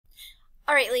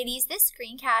All right, ladies, this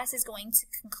screencast is going to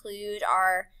conclude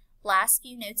our last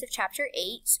few notes of Chapter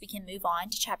 8, so we can move on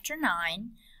to Chapter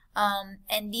 9.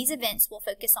 And these events will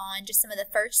focus on just some of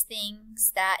the first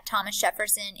things that Thomas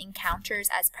Jefferson encounters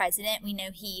as president. We know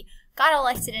he got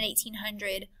elected in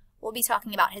 1800. We'll be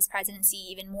talking about his presidency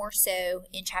even more so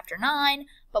in Chapter 9,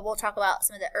 but we'll talk about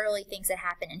some of the early things that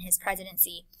happened in his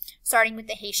presidency, starting with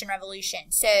the Haitian Revolution.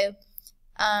 So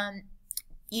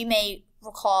you may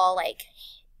recall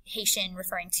Haitian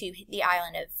referring to the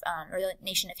island of, or the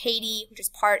nation of Haiti, which is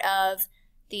part of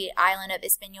the island of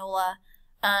Hispaniola.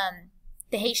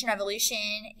 The Haitian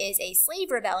Revolution is a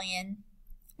slave rebellion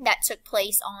that took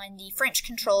place on the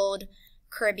French-controlled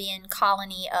Caribbean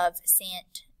colony of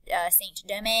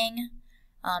Saint-Domingue,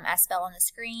 as spelled on the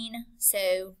screen.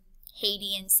 So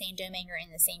Haiti and Saint-Domingue are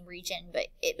in the same region, but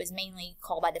it was mainly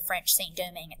called by the French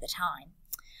Saint-Domingue at the time.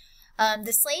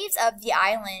 The slaves of the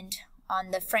island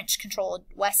on the French-controlled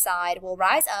west side will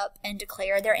rise up and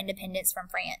declare their independence from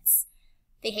France.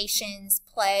 The Haitians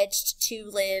pledged to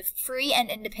live free and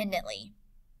independently.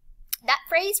 That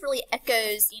phrase really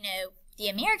echoes, the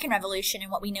American Revolution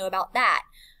and what we know about that.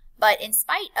 But in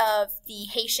spite of the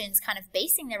Haitians kind of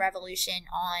basing their revolution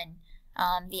on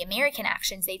the American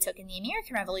actions they took in the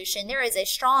American Revolution, there is a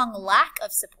strong lack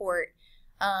of support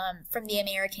from the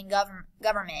American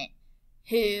government,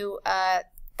 who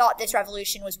thought this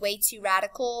revolution was way too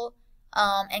radical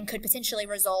and could potentially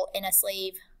result in a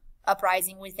slave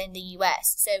uprising within the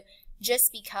U.S. So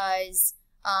just because,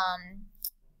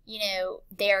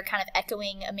 they're kind of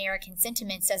echoing American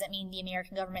sentiments doesn't mean the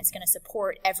American government's going to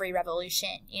support every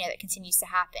revolution, that continues to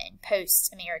happen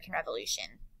post-American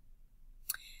Revolution.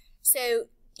 So,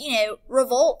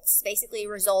 revolts basically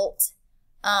result,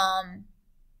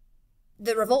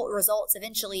 the revolt results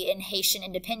eventually in Haitian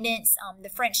independence. The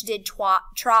French did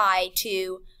try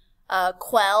to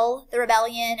quell the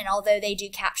rebellion, and although they do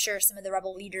capture some of the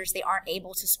rebel leaders, they aren't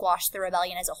able to squash the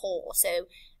rebellion as a whole. So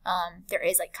there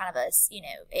is kind of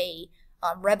a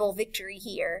rebel victory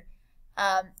here.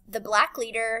 The black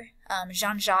leader,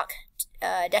 Jean-Jacques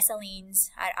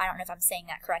Dessalines, I don't know if I'm saying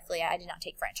that correctly. I did not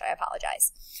take French. I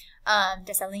apologize.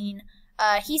 Dessalines.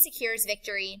 He secures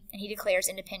victory, and he declares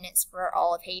independence for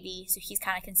all of Haiti, so he's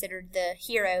kind of considered the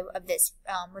hero of this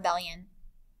rebellion.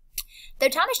 Though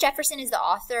Thomas Jefferson is the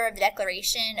author of the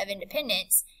Declaration of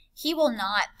Independence, he will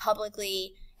not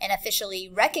publicly and officially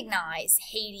recognize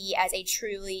Haiti as a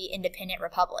truly independent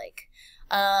republic.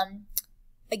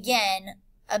 Again,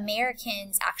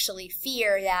 Americans actually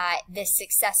fear that this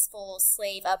successful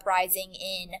slave uprising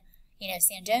in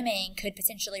Saint-Domingue could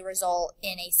potentially result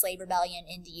in a slave rebellion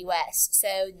in the U.S.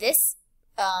 So this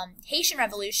Haitian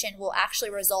Revolution will actually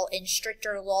result in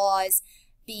stricter laws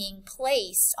being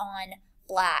placed on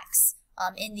blacks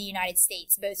in the United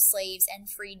States, both slaves and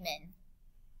freedmen,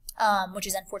 which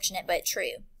is unfortunate but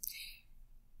true.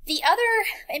 The other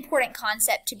important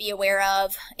concept to be aware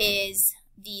of is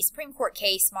the Supreme Court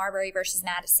case Marbury versus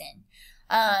Madison.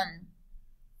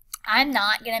 I'm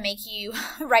not going to make you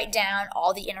write down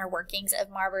all the inner workings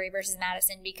of Marbury versus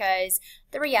Madison, because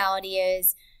the reality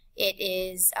is it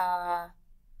is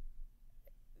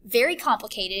very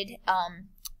complicated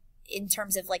in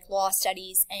terms of law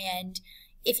studies, and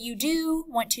if you do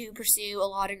want to pursue a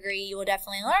law degree, you will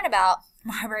definitely learn about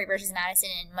Marbury versus Madison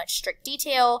in much strict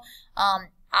detail.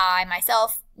 I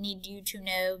myself need you to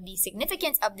know the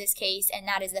significance of this case, and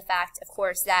that is the fact, of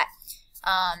course, that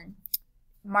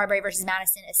Marbury versus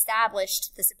Madison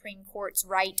established the Supreme Court's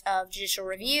right of judicial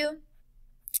review,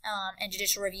 and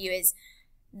judicial review is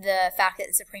the fact that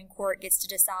the Supreme Court gets to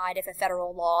decide if a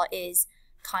federal law is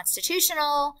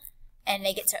constitutional, and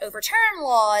they get to overturn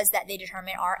laws that they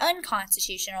determine are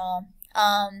unconstitutional.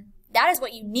 That is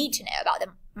what you need to know about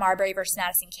the Marbury versus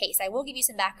Madison case. I will give you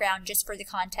some background just for the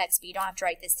context, but you don't have to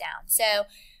write this down. So,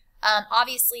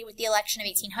 obviously, with the election of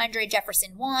 1800,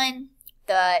 Jefferson won.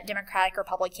 The Democratic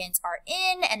Republicans are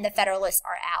in, and the Federalists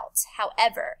are out.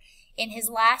 However, in his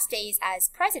last days as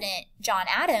president, John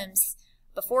Adams,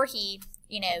 before he,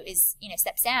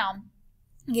 steps down,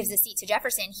 gives the seat to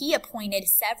Jefferson, he appointed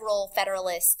several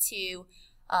Federalists to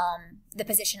the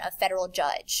position of federal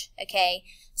judge, okay?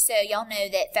 So y'all know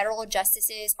that federal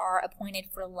justices are appointed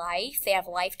for life. They have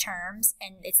life terms,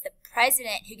 and it's the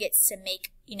president who gets to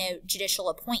make, judicial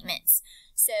appointments.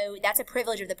 So that's a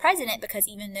privilege of the president, because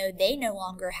even though they no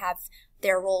longer have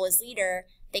their role as leader,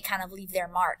 they kind of leave their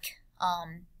mark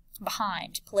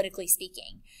behind, politically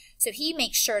speaking. So he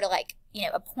makes sure to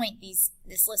appoint this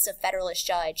list of Federalist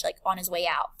judge on his way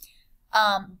out.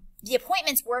 The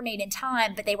appointments were made in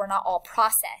time, but they were not all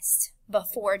processed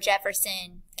before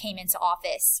Jefferson came into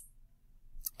office.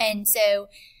 And so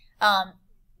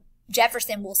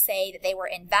Jefferson will say that they were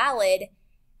invalid,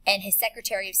 and his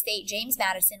Secretary of State, James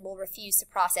Madison, will refuse to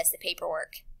process the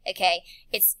paperwork. Okay,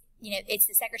 it's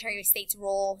the Secretary of State's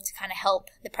role to kind of help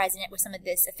the president with some of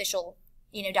this official,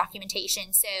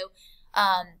 documentation. So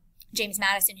James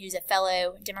Madison, who's a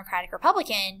fellow Democratic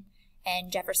Republican,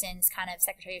 and Jefferson's kind of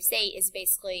Secretary of State, is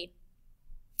basically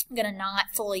going to not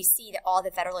fully see that all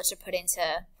the Federalists are put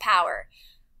into power.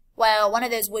 Well, one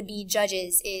of those would-be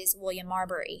judges is William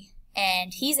Marbury,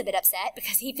 and he's a bit upset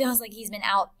because he feels like he's been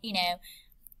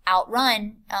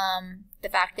outrun the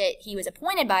fact that he was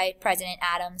appointed by President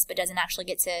Adams but doesn't actually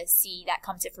get to see that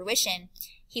come to fruition.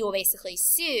 He will basically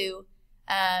sue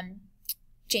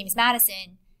James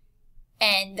Madison,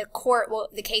 and the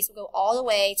case will go all the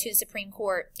way to the Supreme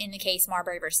Court in the case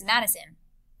Marbury versus Madison.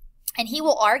 And he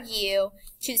will argue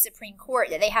to the Supreme Court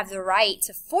that they have the right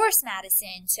to force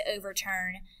Madison to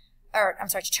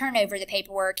turn over the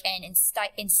paperwork and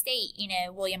instate,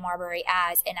 William Marbury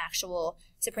as an actual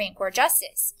Supreme Court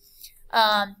justice.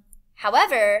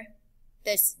 However,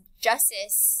 the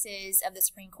justices of the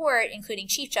Supreme Court, including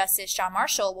Chief Justice John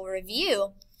Marshall, will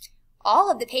review all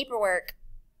of the paperwork,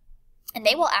 and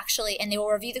they will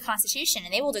review the Constitution,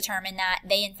 and they will determine that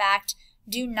they, in fact,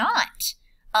 do not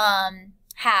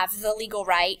have the legal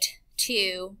right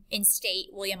to instate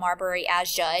William Marbury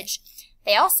as judge.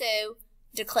 They also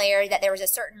declared that there was a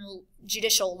certain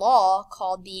judicial law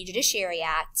called the Judiciary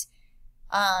Act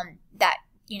that,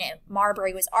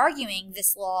 Marbury was arguing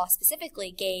this law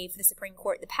specifically gave the Supreme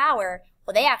Court the power.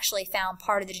 Well, they actually found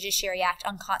part of the Judiciary Act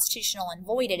unconstitutional and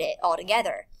voided it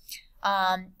altogether.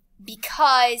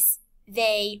 Because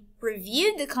they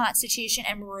reviewed the Constitution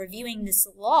and were reviewing this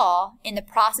law in the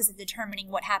process of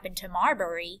determining what happened to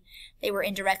Marbury, they were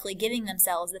indirectly giving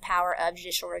themselves the power of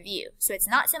judicial review. So it's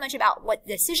not so much about what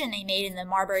decision they made in the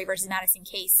Marbury versus Madison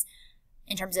case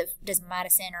in terms of does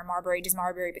Marbury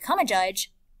become a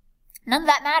judge. None of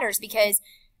that matters because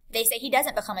they say he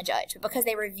doesn't become a judge. But because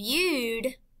they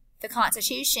reviewed the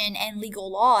Constitution and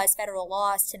legal laws, federal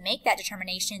laws, to make that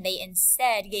determination, they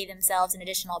instead gave themselves an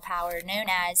additional power known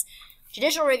as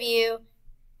judicial review.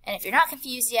 And if you're not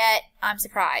confused yet, I'm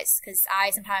surprised because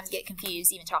I sometimes get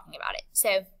confused even talking about it.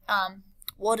 So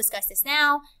we'll discuss this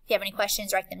now. If you have any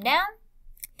questions, write them down.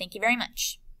 Thank you very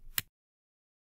much.